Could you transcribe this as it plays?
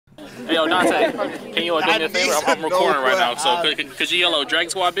Hey, yo, Dante, can you do me a favor? I'm recording right now, so could you yell Dragon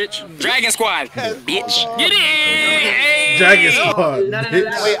Squad, bitch? Dragon Squad, bitch. Get it! Dragon Squad,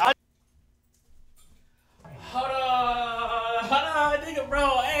 bitch. Wait, Hold on, nigga,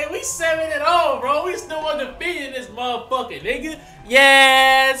 bro. Hey, we 7-0, bro. We still undefeated in this motherfucker, nigga.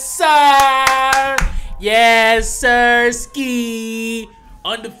 Yes, sir. Yes, sir. Ski.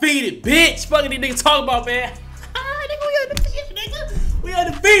 Undefeated, bitch. Fucking these niggas talking about, man. Nigga, we undefeated, nigga. We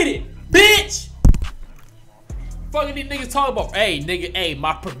undefeated, bitch. Fucking these niggas talking about. Hey, nigga, hey,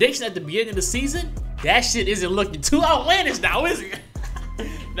 my prediction at the beginning of the season, that shit isn't looking too outlandish now, is it?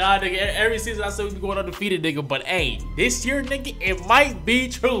 Nah, nigga, every season I say we be going undefeated, nigga. But hey, this year, nigga, it might be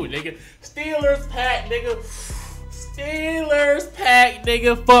true, nigga. Steelers pack, nigga. Steelers pack,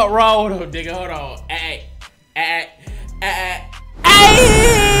 nigga. Fuck wrong with them, nigga. Hold on. Hey,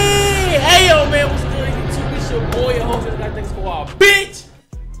 yo, man, what's good? YouTube, it's your boy, your host of the Goddamn Squad, bitch.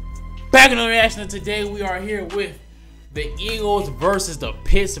 Back in the reaction today, we are here with the Eagles versus the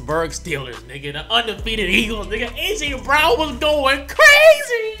Pittsburgh Steelers, nigga. The undefeated Eagles, nigga. AJ Brown was going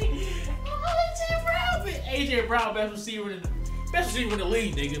crazy. AJ Brown, best receiver in the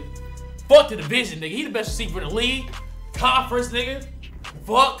league, nigga. Fuck the division, nigga. He the best receiver in the league. Conference, nigga.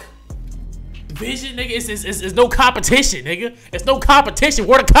 Fuck division, nigga. It's no competition, nigga. It's no competition.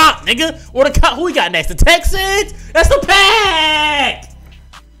 We're the comp, nigga. We're the comp. Who we got next? The Texans? That's the pack.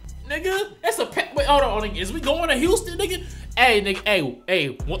 Nigga, that's a pack. Wait, hold on. Is we going to Houston, nigga? Hey, nigga,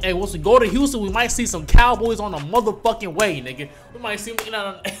 hey, once we go to Houston, we might see some Cowboys on the motherfucking way, nigga. We might see,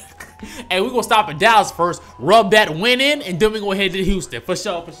 hey, we gonna stop in Dallas first, rub that win in, and then we gonna head to Houston, for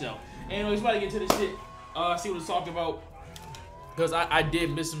sure, for sure. Anyways, about to get to this shit, see what it's talking about, because I did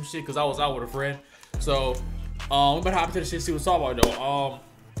miss some shit, because I was out with a friend, so, we better hop into this shit, see what it's talking about,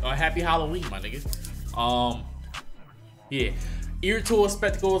 though. Happy Halloween, my nigga. Yeah. Ear tool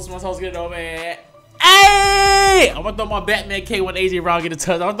spectacles, my house get it, man. Hey! I'm gonna throw my Batman cape when AJ Brown get a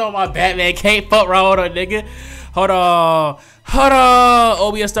touch. I'm gonna throw my Batman cape. Fuck wrong with her, nigga. Hold on.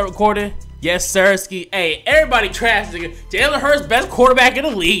 OBS start recording. Yes, sir, ski. Hey, everybody trash, nigga. Jalen Hurts, best quarterback in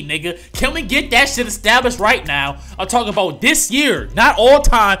the league, nigga. Can we get that shit established right now? I'm talking about this year, not all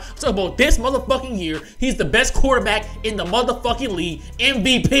time. I'm talking about this motherfucking year. He's the best quarterback in the motherfucking league.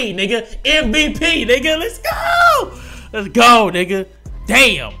 MVP, nigga. MVP, nigga. Let's go. Let's go, nigga.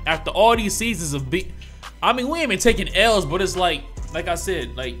 Damn. After all these seasons of I mean, we ain't been taking L's, but it's like I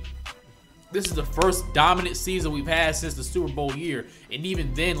said, like, this is the first dominant season we've had since the Super Bowl year. And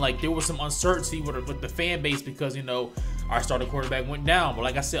even then, like, there was some uncertainty with the fan base because, you know, our starting quarterback went down. But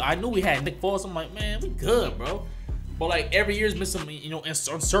like I said, I knew we had Nick Foles. I'm like, man, we good, bro. But like, every year's been some, you know,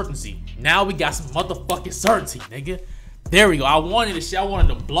 uncertainty. Now we got some motherfucking certainty, nigga. There we go. I wanted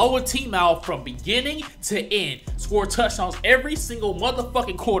to blow a team out from beginning to end. Score touchdowns every single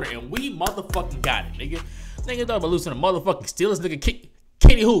motherfucking quarter. And we motherfucking got it, nigga. Nigga thought about losing the motherfucking Steelers. Nigga,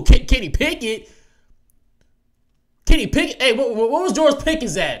 Kenny who? Kenny Pickett? Kenny Pickett? Hey, what was George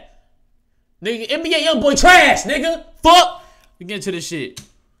Pickens at? Nigga, NBA young boy trash, nigga. Fuck. We get into this shit.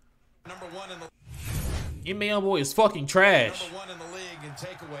 NBA young boy is fucking trash. #1 in the league in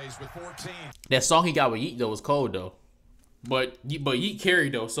takeaways with 14. That song he got with Yeat, though, was cold, though. But Yeat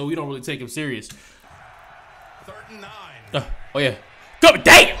carried though, so we don't really take him serious. 39. Oh yeah. Go,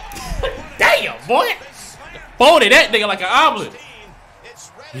 damn! Damn, boy! Folded that nigga like an omelet.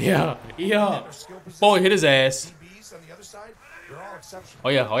 Yeah. Boy, hit his ass. Oh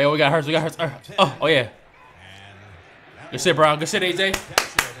yeah, we got Hurts, Oh yeah. Good shit, Brown. Good shit, AJ.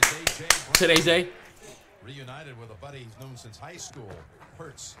 Good shit, AJ. Reunited with a buddy he's known since high school.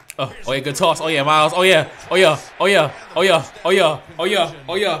 Oh yeah, good toss. Oh yeah, Miles. Oh yeah. Oh yeah. Oh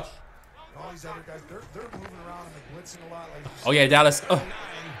yeah, Dallas.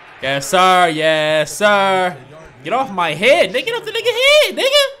 Yes, sir. Yes, sir. Get off my head, nigga. Get off the nigga head,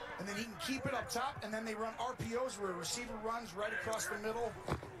 nigga. And then he can keep it up top, and then they run RPOs where a receiver runs right across the middle.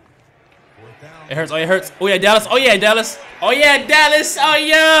 It hurts. Oh yeah, it hurts. Oh yeah, Dallas. Oh yeah, Dallas. Oh yeah, Dallas. Oh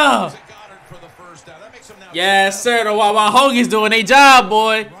yeah. Yes, sir. The Wawa Hoagies doing their job,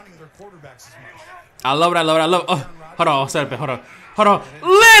 boy. I love it. I love it. Oh, hold on. Set up. Hold on.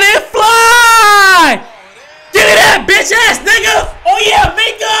 Let it fly. Give me that bitch ass nigga. Oh yeah,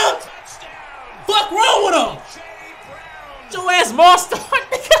 Minka. Fuck wrong with him. Your ass monster. That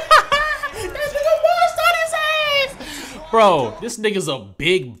nigga monster his ass. Bro, this nigga's a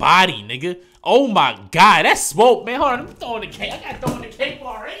big body, nigga. Oh my god, that's smoke, man. Hold on. I'm throwing the cake. I got throwing the cake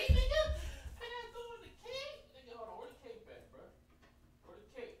already, nigga.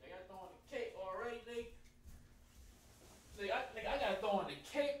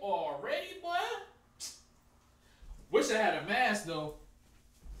 Wish I had a mask though.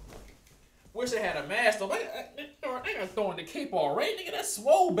 Wish they had a mask though. They got throwing the cape already, nigga. That's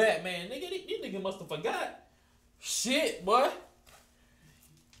swole Batman, nigga. These niggas must have forgot. Shit, boy.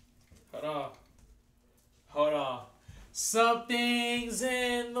 Hold on. Something's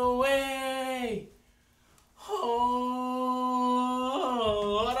in the way. Hold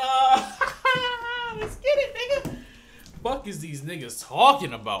on. Let's get it, nigga. Fuck is these niggas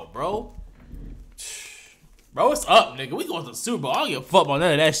talking about, bro? Bro, it's up, nigga. We going to the Super Bowl. I don't give a fuck about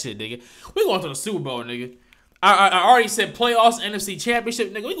none of that shit, nigga. We going to the Super Bowl, nigga. I already said playoffs, NFC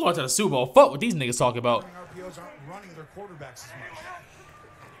Championship, nigga. We going to the Super Bowl. Fuck what these niggas talking about. RPOs aren't running their quarterbacks as much.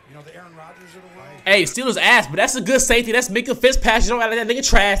 You know, the Aaron Rodgers of the world. Hey, Steelers ass, but that's a good safety. That's Minka Fitzpatrick. Don't act like that nigga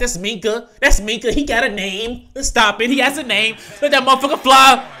trash. That's Minka. That's Minka. He got a name. Let's stop it. He has a name. Let that motherfucker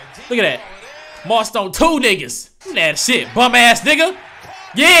fly. Look at that. Marstone 2 niggas. Look at that shit. Bum ass nigga.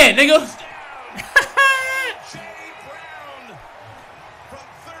 Yeah, nigga.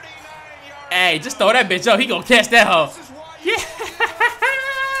 Hey, just throw that bitch up. He gonna catch that hoe. Yeah.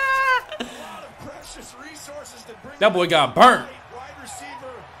 That boy got burnt.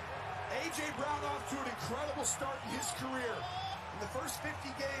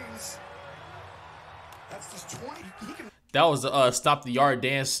 That was stop the yard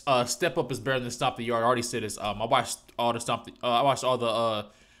dance. Step up is better than stop the yard. I already said this. I watched all the I watched all the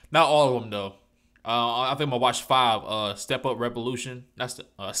not all of them though. I think I'm gonna watch 5. Step Up Revolution. That's the,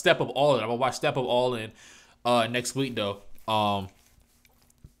 Step Up All In. I'm gonna watch Step Up All In next week though. All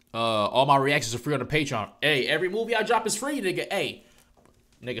my reactions are free on the Patreon. Hey, every movie I drop is free, nigga. Hey,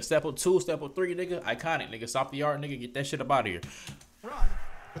 nigga, Step Up 2, Step Up 3, nigga. Iconic, nigga. Stop the yard, nigga. Get that shit up out of here. Run,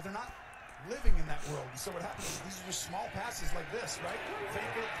 but they're not living in that world. So what happens is these are just small passes like this, right? Fake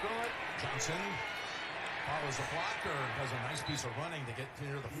it, throw it. Johnson follows the blocker, does a nice piece of running to get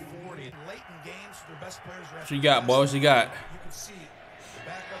near the 40. Late in games, their best players are. What you got, boy? What you got? You can see the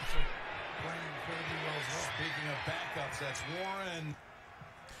backups are playing incredibly well as well. Speaking of backups, that's Warren.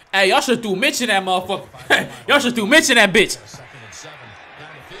 Hey, y'all should do mention that motherfucker. Y'all should do mention that bitch.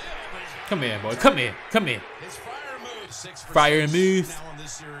 Come here, boy. Come here. Come here. His fire move. 6 for Fire 6 move. now in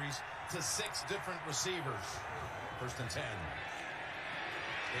this series to 6 different receivers. 1st and 10.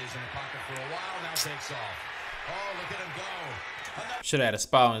 Stays in the pocket for a while, now takes off. Oh, look at him go. Should have had a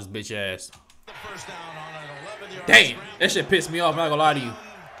spot on his bitch ass. The first down on an 11-yard Damn, that shit pissed me off. I'm not gonna lie to you.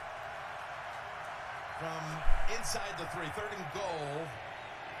 From inside the 3, 3rd and goal.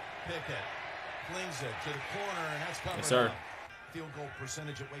 Pickett flings it to the corner, and that's covered. Yes, sir. Up. Field goal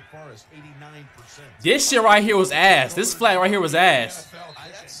percentage at Wake Forest, 89%. This shit right here was ass. This flag right here was ass.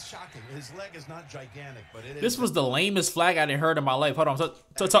 That's shocking. His leg is not gigantic, but it is. This was the lamest flag I done heard in my life. Hold on,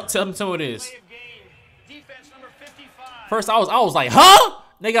 tell me what it is. First, I was like, huh?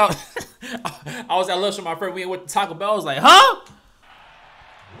 Nigga, I was at lunch with my friend. We went to Taco Bell. I was like, huh?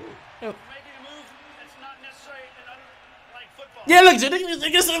 Yeah, look, nigga,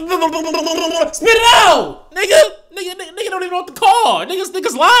 spit it out, nigga don't even know what to call.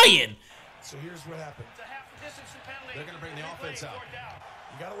 Niggas lying. So here's what happened. They're gonna bring the offense out.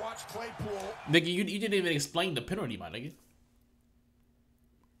 You gotta watch Claypool. Nigga, you didn't even explain the penalty, my nigga.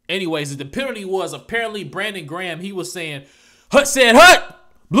 Anyways, the penalty was apparently Brandon Graham. He was saying, Hut said Hut,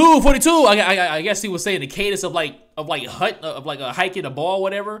 blue 42. I guess he was saying the cadence of hiking the ball,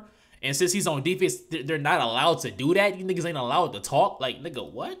 whatever. And since he's on defense, they're not allowed to do that. You niggas ain't allowed to talk. Like, nigga,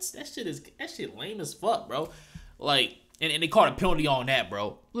 what? That shit lame as fuck, bro. Like, and they caught a penalty on that,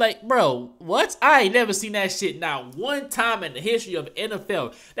 bro. Like, bro, what? I ain't never seen that shit not one time in the history of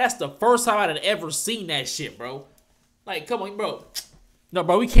NFL. That's the first time I'd ever seen that shit, bro. Like, come on, bro. No,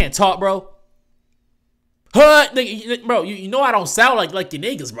 bro, we can't talk, bro. Hut, nigga, bro, you know I don't sound like your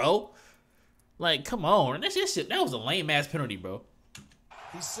niggas, bro. Like, come on. That was a lame ass penalty, bro.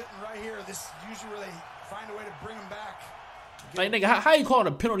 He's sitting right here. This is usually where they find a way to bring him back. Like, nigga, how you calling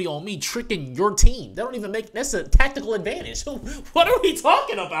a penalty on me tricking your team? That don't even make, that's a tactical advantage. What are we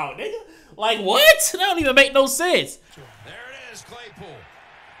talking about, nigga? Like, what? That don't even make no sense. There it is, Claypool.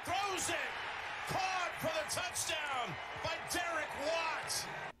 Throws it. Caught for the touchdown by Derek Watt.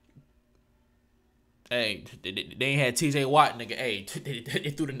 Hey, they ain't had TJ Watt, nigga. Hey,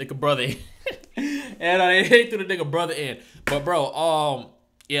 they threw the nigga brother in. And they threw the nigga brother in. But, bro,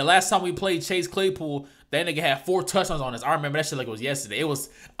 yeah, last time we played Chase Claypool, that nigga had 4 touchdowns on us. I remember that shit like it was yesterday. It was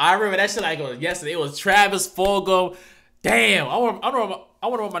Travis Fulgham. Damn, I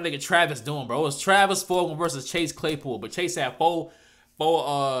wonder what my nigga Travis doing, bro. It was Travis Fulgham versus Chase Claypool, but Chase had four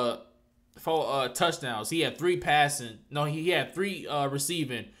touchdowns. He had 3 passing. No, he had 3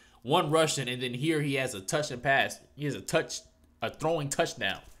 receiving, 1 rushing, and then here he has a touch and pass. He has a throwing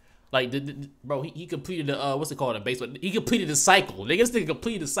touchdown. Like, bro, he completed the what's it called in baseball? He completed the cycle. Nigga, this nigga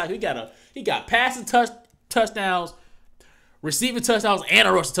completed the cycle. He got passing touchdowns, receiving touchdowns, and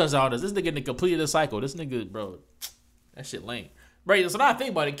a rushing touchdown. This nigga completed the cycle. This nigga, bro, that shit lame. Right, so now I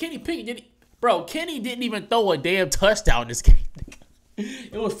think about it. Kenny Pickett Kenny didn't even throw a damn touchdown this game.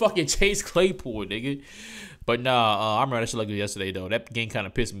 It was fucking Chase Claypool, nigga. But nah, I remember that shit like yesterday though. That game kind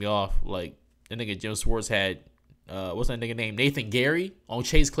of pissed me off. Like that nigga Jim Schwartz had what's that nigga name? Nathan Gary on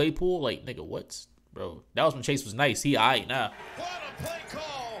Chase Claypool. Like nigga, what, bro? That was when Chase was nice. He aight now. What a play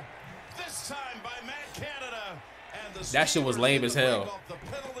call this time by Matt Canada. And the that shit was lame as hell.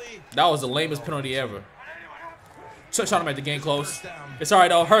 That was the lamest penalty ever. Trying to make the game close. It's alright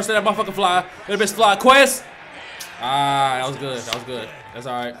though. Hurst, let that motherfucker fly. Let the bitch fly. Quest. Ah, that was good. That was good. That's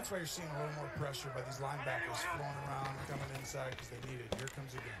alright. That's why you're seeing a little more pressure by these linebackers flowing around, coming inside because they need it. Here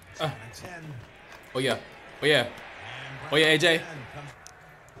comes again. 10. Oh yeah. Oh yeah. Oh yeah, AJ.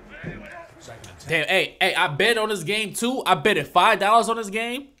 Damn, hey, I bet on this game too. I betted $5 on this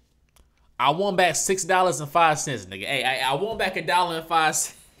game. I won back $6.05, nigga. Hey, I won back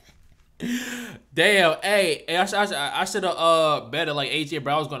 $1.05. Damn, hey, I should have betted like AJ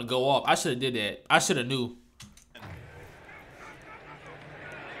Brown was gonna go off. I should have did that. I should have knew.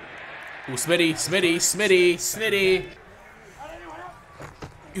 Ooh, Smitty.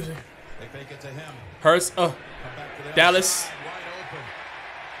 They fake it to him. Hurst, Dallas.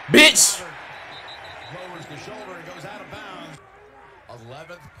 Bitch. Lowers the shoulder and goes out of bounds.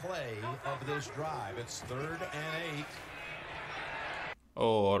 11th play of this drive. It's 3rd and 8.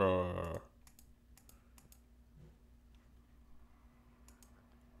 Oh, hold on.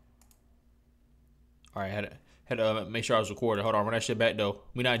 All right, had to make sure I was recording. Hold on, run that shit back though.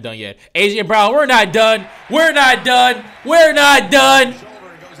 We not done yet. AJ Brown, we're not done. We're not done. We're not done. Shoulder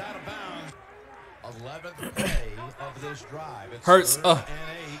and goes out of bounds. 11th play of this drive. It's Hurts. 3rd and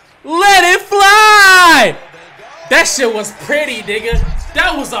 8. Let it fly. That shit was pretty, nigga.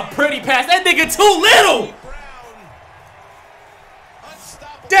 That was a pretty pass. That nigga too little.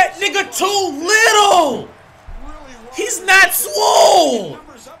 That nigga too little. He's not swole.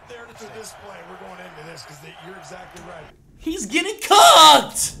 Numbers up there to this play. We're going into this because you're exactly right. He's getting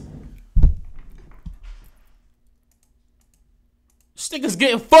cooked. This nigga's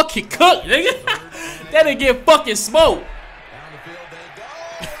getting fucking cooked, nigga. That nigga get fucking smoked.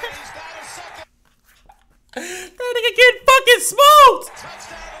 That nigga getting fucking smoked.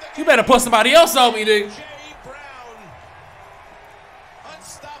 You better put somebody else on me, nigga.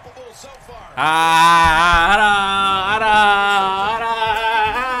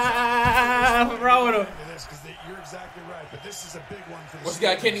 Wrong with him. You're exactly right, but this is a big one for the What you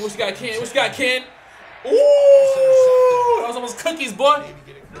got, Kenny? What you got, Ken? What you got, Ken? Ooh, that was almost cookies, boy.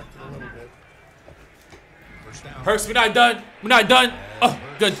 Hurst, we're not done. We're not done. Oh,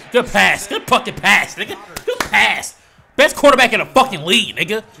 good pass. Good fucking pass, nigga. Good pass. Best quarterback in the fucking league,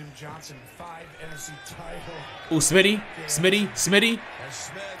 nigga. Johnson, 5 NFC title. Ooh, Smitty.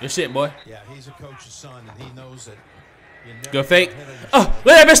 Good shit, boy. Yeah, he's a coach's son, and he knows that. Good fake. Let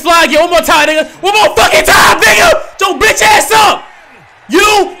that bitch fly again. One more time, nigga. One more fucking time, nigga. Your bitch ass up.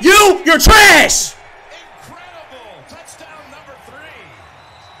 You're trash. Incredible touchdown number 3.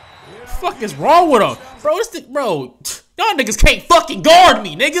 What the fuck is wrong with him, bro? Y'all niggas can't fucking guard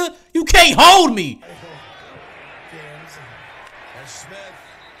me, nigga. You can't hold me. Smith.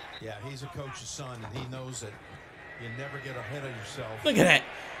 Yeah, he's a coach's son, and he knows that you never get ahead of yourself. Look at that.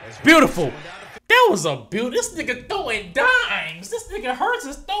 Beautiful. That was a beaut. This nigga throwing dimes. This nigga Hurts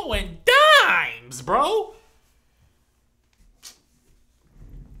is throwing dimes, bro.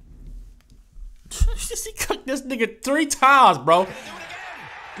 He cooked this nigga 3 times, bro.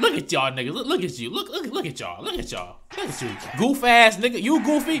 Look at y'all, nigga. Look at you. Look at y'all. Look at y'all. Look at you. Goof ass nigga. You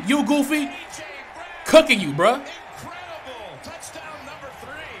goofy. Cooking you, bro.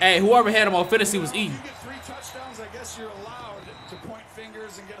 Hey, whoever had him on fantasy was eating. 3 touchdowns, I guess you're allowed to point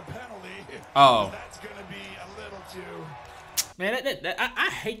fingers and get a penalty. Oh. That's going to be a little too... Man, I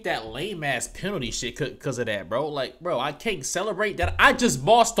hate that lame ass penalty shit because of that, bro. Like, bro, I can't celebrate that. I just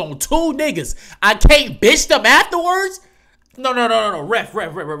bossed on 2 niggas. I can't bitch them afterwards. No. Ref.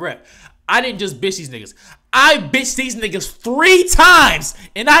 I didn't just bitch these niggas. I bitched these niggas 3 times,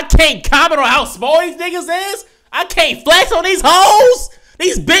 and I can't comment on how small these niggas is. I can't flex on these hoes.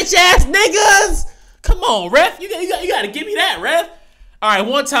 These bitch ass niggas. Come on, ref. You gotta give me that, ref. All right,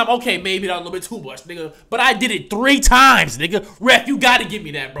 one time, okay, maybe that was a little bit too much, nigga. But I did it 3 times, nigga. Ref, you gotta give me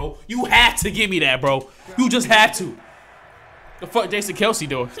that, bro. You have to give me that, bro. You just have to. The fuck Jason Kelsey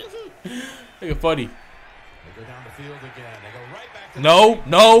doing? Nigga funny. They go down the field again. They go right back to No.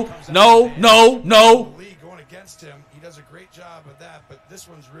 The league going against him. He does a great job job of that, but this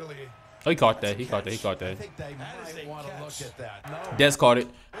one's really. Oh, he caught that. He caught that. He caught I that. think they might want to look at that. No. Des caught it.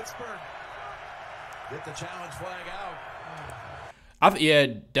 Pittsburgh. Get the challenge flag out. Yeah,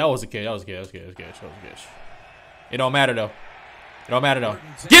 that was a catch. That was a catch. That was a catch. That was a catch. That was a catch. It don't matter though. It don't matter though.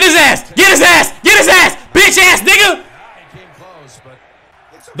 Get his ass! Get his ass! Get his ass! Bitch ass nigga! He came close, but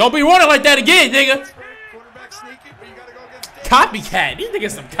Don't be running like that again, nigga. Quarterback sneaky, but you gotta go against Copycat. These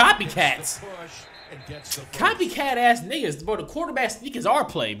niggas some copycats. push and gets the Copycat ass niggas, bro. The quarterback sneak is our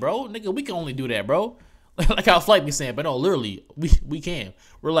play, bro. Nigga, we can only do that, bro. Like how Flight be saying, but no, literally, we can.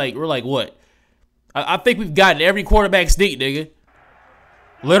 We're like what? I think we've gotten every quarterback sneak, nigga.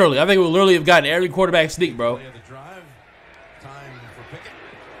 Literally, I think we literally have gotten every quarterback sneak, bro. play of the drive. Time for Pickett.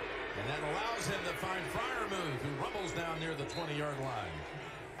 And that allows him to find Freiermuth, who rumbles down near the 20-yard line.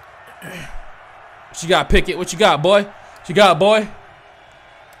 What you got, Pickett? What you got, boy? What you got, boy? What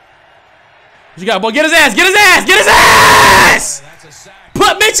you got, boy? Get his ass! Get his ass! Get his ass! That's a sack.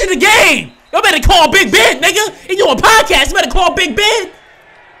 Put Mitch in the game! Y'all better call Big Ben, nigga! He doing a podcast, you better call Big Ben!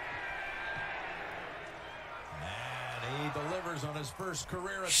 And he delivers on his first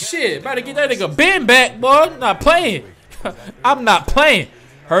career attempt. Shit, better get that nigga Ben back, boy. I'm not playing. I'm not playing.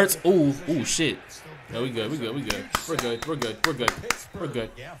 Hurts. Ooh, shit. No, we good. We're good. We're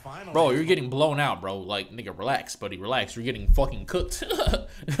good. Yeah, finally. Bro, you're getting blown out, bro. Like, nigga, relax, buddy. Relax. You're getting fucking cooked.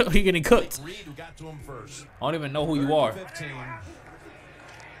 You're getting cooked. Reed, who got to him first. I don't even know who you are. 15.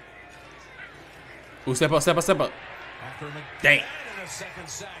 Ooh, step up. After McDaniel Dang. and a second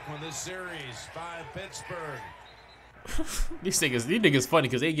sack when this series by Pittsburgh. These niggas funny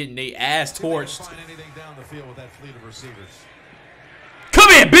because they getting their ass torched. Find anything down the field with that fleet of receivers.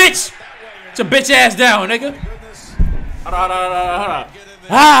 Come here, bitch! Get your bitch ass down, nigga. Goodness. Hold on. Hold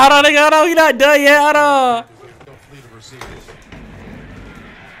on, nigga. Hold on. We not done yet. Hold on. Fleet of receivers.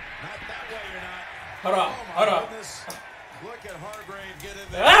 Not that way, you're not. Hold on. Hold on. Goodness. Look at Hargrave get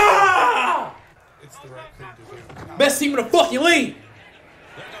in there. Ah! It's the right thing to do. Best team in the fucking league.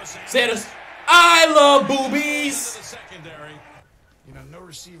 There goes Sanders. I love to boobies. the secondary. You know, no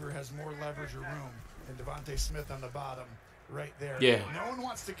receiver has more leverage or room than Devontae Smith on the bottom, right there. Yeah. No one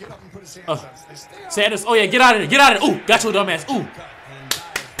wants to get up and put his hands on us. They stay up. Sanders. Oh, yeah. Get out of there. Get out of there. Ooh, got you, dumbass. Ooh. Cut and dives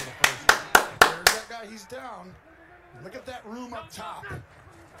for the first. There's that guy. He's down. Look at that room up top.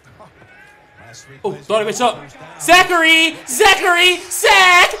 Last week, Ooh, throw the bitch up. Zachary.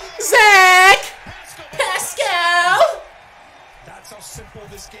 Zach. Pascal. That's how simple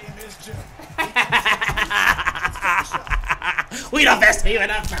this game is, Jim. We the best team in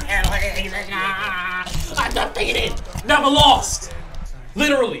the undefeated. Never lost.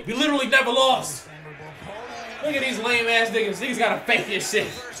 Literally. We literally never lost. Look at these lame ass niggas. Niggas gotta fake this shit.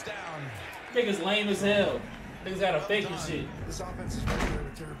 First down. Niggas lame as hell. Niggas gotta fake this shit. This offense is right there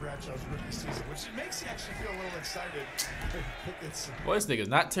with Terry Bradshaw's rookie season, which makes you actually feel a little excited. Boy, this nigga's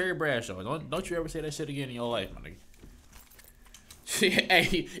not Terry Bradshaw. Don't you ever say that shit again in your life, my nigga.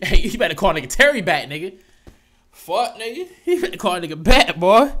 hey, you better call nigga Terry back, nigga. Fuck, nigga. He better call nigga back,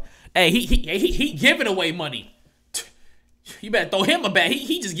 boy. Hey, he giving away money. You better throw him a bat.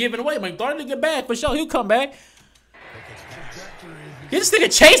 He just giving away money. Throw that nigga back for sure. He'll come back. Get this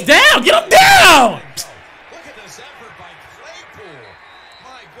nigga Chase down. Get him down. Look at this effort by Claypool.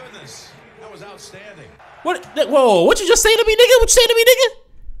 My goodness. That was outstanding. What? Whoa, what you just say to me, nigga? What you say to me, nigga?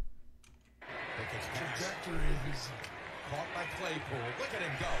 He's caught by Claypool. Look at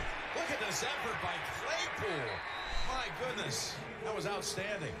him go. Look at this effort by Claypool. My goodness. That was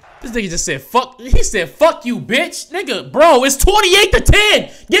outstanding. This nigga just said, fuck. He said, fuck you, bitch. Nigga, bro, it's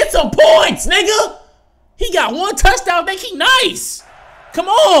 28-10. Get some points, nigga. He got one touchdown. Think he nice. Come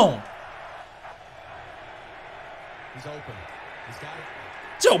on. He's open. He's got it.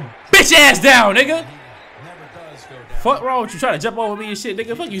 Get your bitch ass down, nigga. Never does go down. Fuck wrong with you trying to jump over me and shit,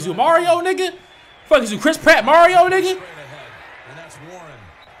 nigga. Fuck you, do Mario, nigga. Fuck you, Chris Pratt Mario, nigga. Straight ahead. And that's Warren.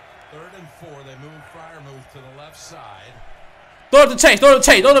 3rd and 4. They move Freiermuth to the left side. Throw it to Chase. Throw it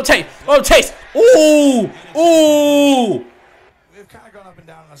to Chase. Throw it to Chase. Throw it to Chase. Ooh. Ooh. We've kind of gone up and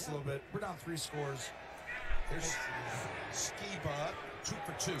down on us a little bit. We're down 3 scores. There's Skiba. 2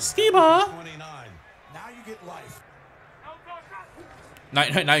 for 2. Skiba. 29. Now you get life.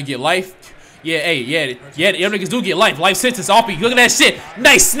 Now you get life. Yeah, hey, yeah, them niggas do get life. Life sentence off me. Look at that shit.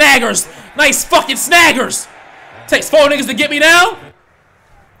 Nice snaggers. Nice fucking snaggers. Takes 4 niggas to get me down.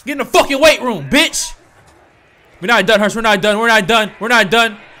 Get in the fucking weight room, bitch. We're not done, Hurst. We're not done. We're not done. We're not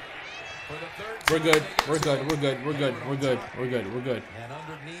done. We're good. We're good. We're good. We're good. We're good. We're good. We're good. And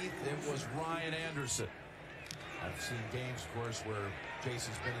underneath, it was Ryan Anderson. I've seen games, of course, where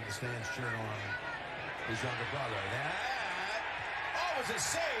Jason's been in the stands cheering on his younger brother. That was a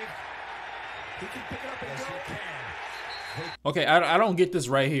save. He can pick it up and Yes, go. he can. Okay, I don't get this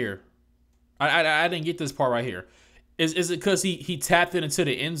right here. I didn't get this part right here. Is it because he tapped it into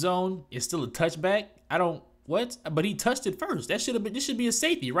the end zone? It's still a touchback? I don't what? But he touched it first. That should have been. This should be a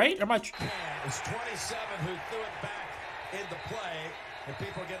safety, right? Or am I? It's 27 who threw it back into play, and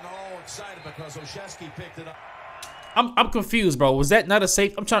people are getting all excited because Oshesky picked it up. I'm confused, bro. Was that not a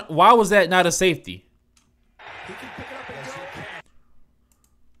safe? Why was that not a safety? He can pick it up and go.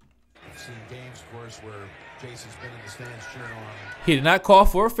 I've seen games, of course, where Jason's been in the stands cheering on He did not call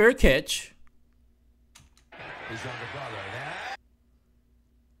for a fair catch. his younger brother.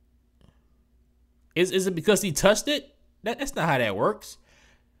 Is it because he touched it? That's not how that works.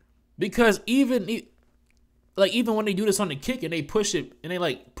 Because even when they do this on the kick and they push it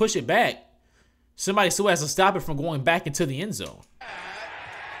back, somebody still has to stop it from going back into the end zone.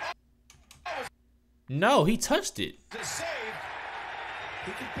 No, he touched it.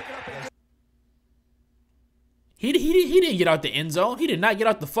 He didn't get out the end zone. He did not get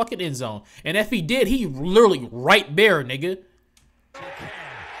out the fucking end zone. And if he did, he literally right there, nigga. They can.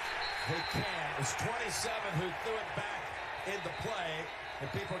 It's 27 who threw it back into play,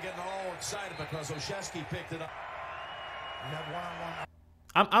 and people are getting all excited because Oshesky picked it up. We have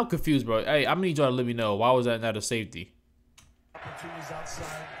one-on-one. I'm confused, bro. Hey, I'm gonna need y'all to let me know. Why was that not a safety? Opportunities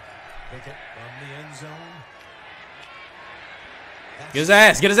outside. Pick it from the end zone. Get his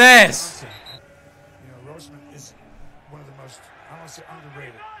ass. Get his ass. You know, Roseman is one of the most, I don't want to say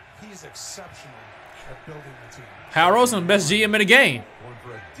underrated. He's exceptional at building the team. Hal Roseman, best GM in the game. Going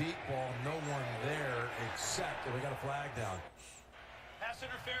for a deep ball, no one there except that we got a flag down. Pass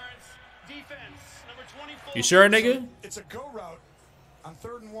interference, defense, number 24. You sure, nigga? It's a go route on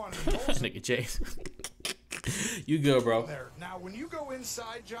 3rd and 1. Nigga, Chase. You good, bro. There. Now, when you go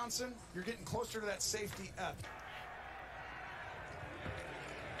inside, Johnson, you're getting closer to that safety up.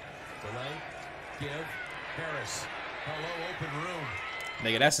 Delay, give, Harris. Hello, open room.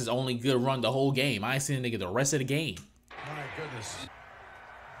 Nigga, that's his only good run the whole game. I ain't seen a nigga the rest of the game. My goodness.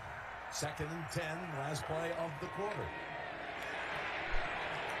 2nd and 10, last play of the quarter.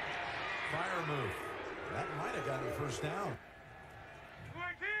 Fire move. That might have gotten the first down.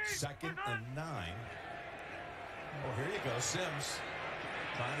 2nd and 9. Oh, here you go, Sims.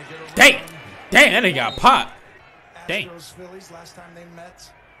 Trying to get a run. Damn, that nigga got popped. Dang. Astros Phillies last time they met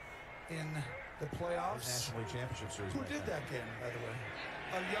in the playoffs. National League Championship Series. Who did that game, by the way?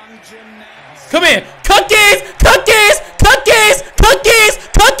 A young Jim Nance. Come here. Cookies! Cookies! Cookies! Cookies!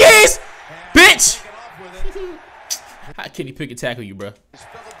 Cookies! Bitch! How can he pick and tackle you, bro?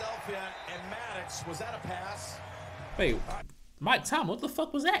 Philadelphia and Maddox. Was that a pass? Wait, Mike Tom, what the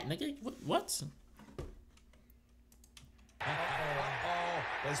fuck was that, nigga? What?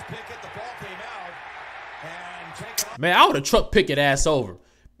 As Pickett, the ball came out and taken off. Man, I would have truck Pickett ass over.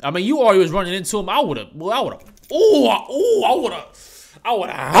 I mean, you already was running into him. I would have, I would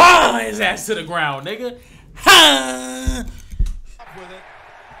have his ass to the ground, nigga. Ha! With it.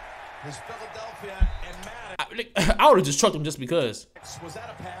 His Philadelphia and Maddox. I would have just trucked him just because. Was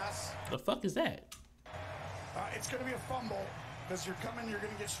that a pass? The fuck is that? It's going to be a fumble because you're going to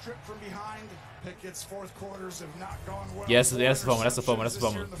get stripped from behind. Pickett's 4th quarters have not gone well. Yes, that's a fumble. That's a fumble. That's a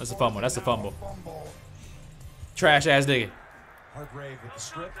fumble. That's a fumble. That's a fumble. Trash ass nigga. Hargrave with the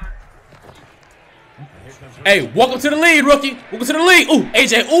strip. Hey, welcome to the lead, rookie. Welcome to the lead. Ooh,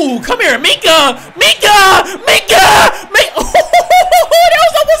 AJ. Ooh, come here, Mika. Mika. Mika. That was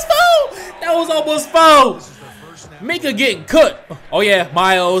almost foul. That was almost foul. Mika getting cut. Oh yeah,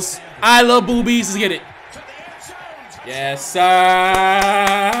 Miles. I love boobies. Let's get it. Yes, sir.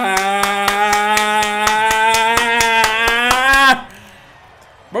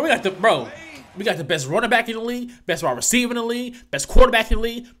 We got the best running back in the league, best wide receiver in the league, best quarterback in the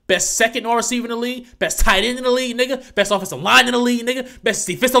league, best second wide receiver in the league, best tight end in the league, nigga, best offensive line in the league, nigga, best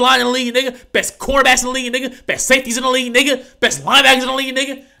defensive line in the league, nigga, best cornerbacks in the league, nigga, best safeties in the league, nigga, best linebackers in the league,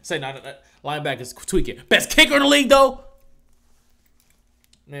 nigga. Say not linebackers tweaking. Best kicker in the league though.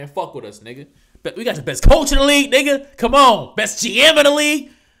 Man, fuck with us, nigga. But we got the best coach in the league, nigga. Come on. Best GM in the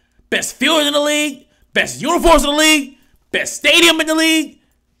league. Best field in the league. Best uniforms in the league. Best stadium in the league.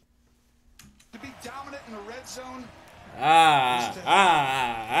 To be dominant in the red zone.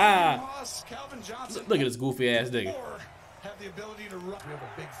 Calvin Johnson. Look at this goofy ass nigga. Have the ability to run. We have a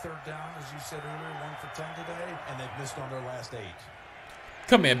big 3rd down, as you said earlier, 1 for 10 today. And they've missed on their last 8.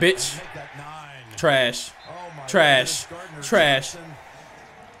 Come here, bitch. Make that 9. Trash. Oh my Trash. goodness, Trash. Johnson.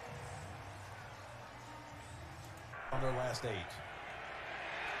 On their last 8.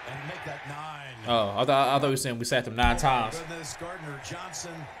 And make that 9. Oh, I thought you were saying we sacked him 9 times. Goodness, Gardner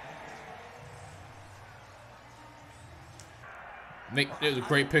Johnson. It was a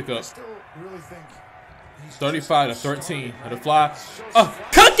great I pickup. still really think 35-13. Let it fly. Oh,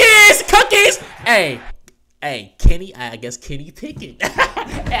 cookies! Hey, Kenny. I guess Kenny picked it.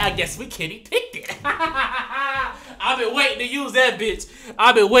 Hey, I guess Kenny picked it. I've been waiting to use that bitch.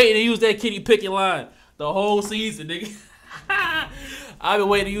 I've been waiting to use that Kenny Pickett line the whole season, nigga. I've been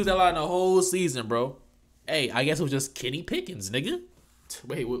waiting to use that line the whole season, bro. Hey, I guess it was just Kenny Pickens, nigga.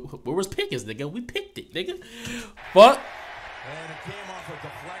 Wait, where was Pickens, nigga? We picked it, nigga. Fuck. And it came off a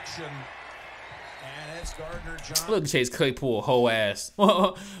deflection. And it's Gardner Johnson. Look at Chase Claypool, whole ass.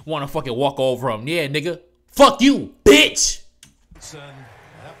 Wanna fucking walk over him. Yeah, nigga. Fuck you, bitch.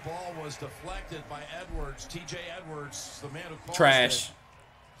 That ball was deflected by Edwards. TJ Edwards, the man who calls Trash. it.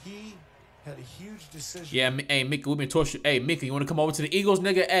 He had a huge decision. Yeah, hey, Mika, we've been tortured. Hey, Mika, you want to come over to the Eagles,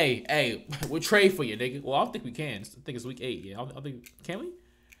 nigga? Hey, we'll trade for you, nigga. Well, I don't think we can. I think it's week 8. Yeah, I think, can we?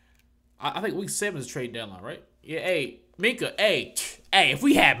 I think week 7 is trade deadline, right? Yeah, hey, Mika, hey, if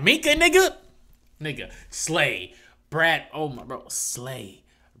we had Mika, nigga, Slay, Brad, oh my bro, Slay,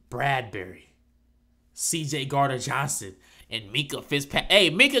 Bradbury, CJ Gardner-Johnson, and Mika Fitzpatrick. Hey,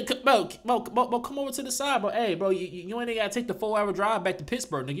 Mika, bro, come over to the side, bro. Hey, bro, you ain't gotta take the 4-hour drive back to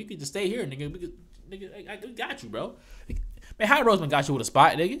Pittsburgh, nigga. You can just stay here, nigga. Nigga, I got you, bro. Man, Howard Roseman got you with a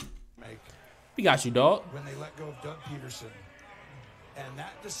spot, nigga. We got you, dog. When they let go of Doug Peterson, and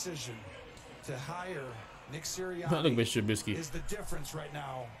that decision to hire Nick Sirianni is the difference right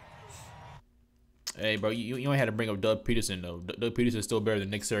now. Hey, bro, you ain't had to bring up Doug Peterson, though. Doug Peterson's still better than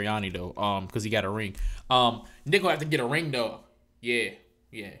Nick Sirianni, though, because he got a ring. Nick will have to get a ring, though. Yeah.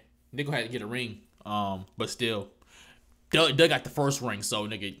 Nick will have to get a ring, but still. Doug got the first ring, so,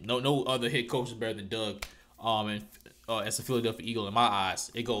 nigga, no other head coach is better than Doug. And as a Philadelphia Eagle, in my eyes,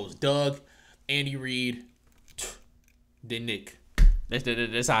 it goes Doug, Andy Reid, then Nick.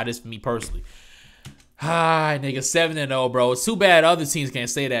 That's how it is for me personally. Hi, nigga, 7-0, bro. It's too bad other teams can't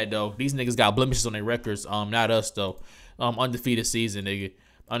say that, though. These niggas got blemishes on their records. Not us, though. Undefeated season, nigga.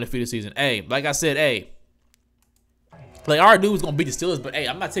 Undefeated season. Hey, like I said, hey. Like, our dude was gonna beat the Steelers, but hey,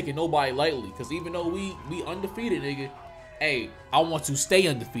 I'm not taking nobody lightly. Because even though we undefeated, nigga, hey, I want to stay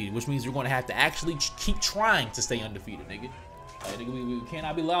undefeated, which means you're gonna have to actually keep trying to stay undefeated, nigga. Like, nigga, we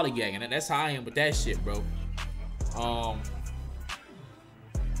cannot be lollygagging. That's how I am with that shit, bro.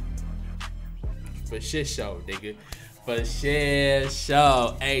 For shit show, nigga. For shit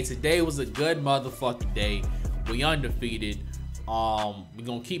show. Hey, today was a good motherfucking day. We undefeated. We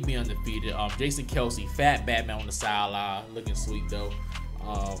gonna keep being undefeated. Jason Kelsey, fat Batman on the sideline, looking sweet though.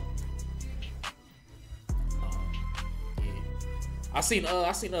 Yeah. I seen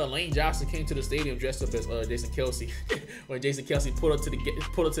Lane Johnson came to the stadium dressed up as Jason Kelsey. When Jason Kelsey pulled up to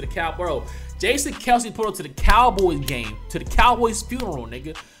the Cowboys, bro. Jason Kelsey pulled up to the Cowboys game, to the Cowboys funeral,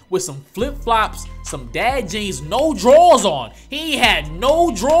 nigga, with some flip flops, some dad jeans, no drawers on. He had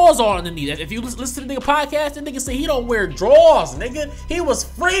no drawers on underneath. If you listen to the nigga podcast, the nigga say he don't wear drawers, nigga. He was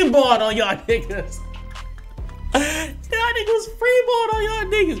freeborn on y'all niggas. Y'all niggas was freeborn on y'all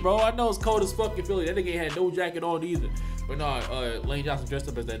niggas, bro. I know it's cold as fuck in Philly. That nigga had no jacket on either. But no, Lane Johnson dressed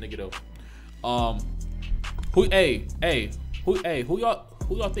up as that nigga though. Who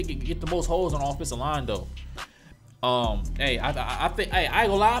y'all think can get the most holes on the offensive line though? Hey, I think, hey, I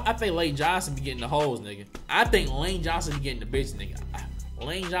ain't gonna lie, I think Lane Johnson be getting the holes, nigga. I think Lane Johnson be getting the bitch, nigga.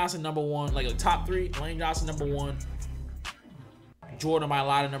 Lane Johnson #1, like a top 3. Lane Johnson #1. Jordan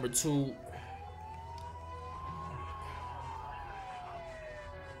Mailata #2.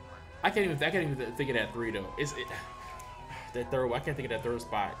 I can't even think of that 3 though. That third. I can't think of that 3rd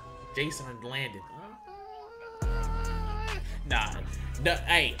spot. Jason and Landon. Nah.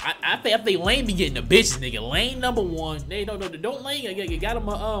 Hey, I think Lane be getting the bitches, nigga. Lane #1. Hey, don't Lane. You got him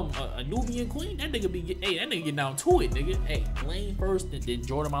a Nubian queen. That nigga be that nigga get down to it, nigga. Hey, Lane first, and then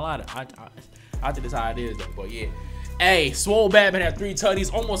Jordan Mailata. I think that's how it is though. But yeah. Hey, Swole Batman had 3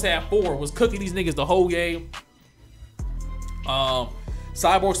 tutties, almost had 4. Was cooking these niggas the whole game.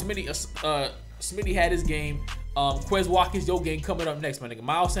 Cyborg Smitty had his game. Quez Watkins, your game coming up next, my nigga.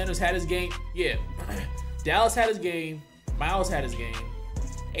 Miles Sanders had his game. Yeah. Dallas had his game. Miles had his game.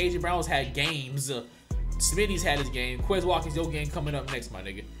 AJ Brown's had games. Smitty's had his game. Quez Watkins, your game coming up next, my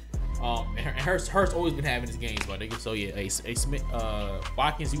nigga. And Hurst always been having his games, my nigga. So yeah, hey Smith,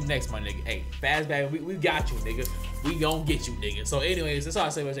 Watkins, you next, my nigga. Hey, Fastback, we got you, nigga. We gon' get you, nigga. So anyways, that's all I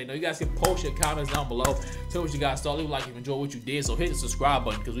say. No, you guys can post your comments down below. Tell me what you guys thought. Leave a like if you enjoyed what you did. So hit the subscribe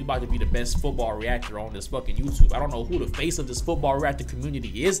button because we about to be the best football reactor on this fucking YouTube. I don't know who the face of this football reactor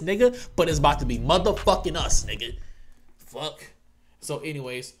community is, nigga, but it's about to be motherfucking us, nigga. Fuck. So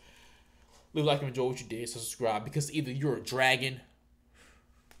anyways, leave a like if you enjoyed what you did. So subscribe because either you're a dragon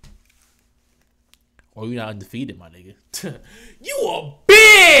or you're not undefeated, my nigga. You a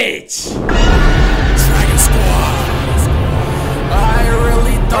bitch!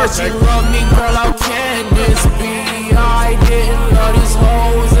 thought you loved me, girl, how can this be? I didn't love these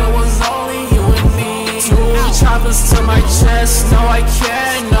hoes, it was only you and me. 2 choppers to my chest.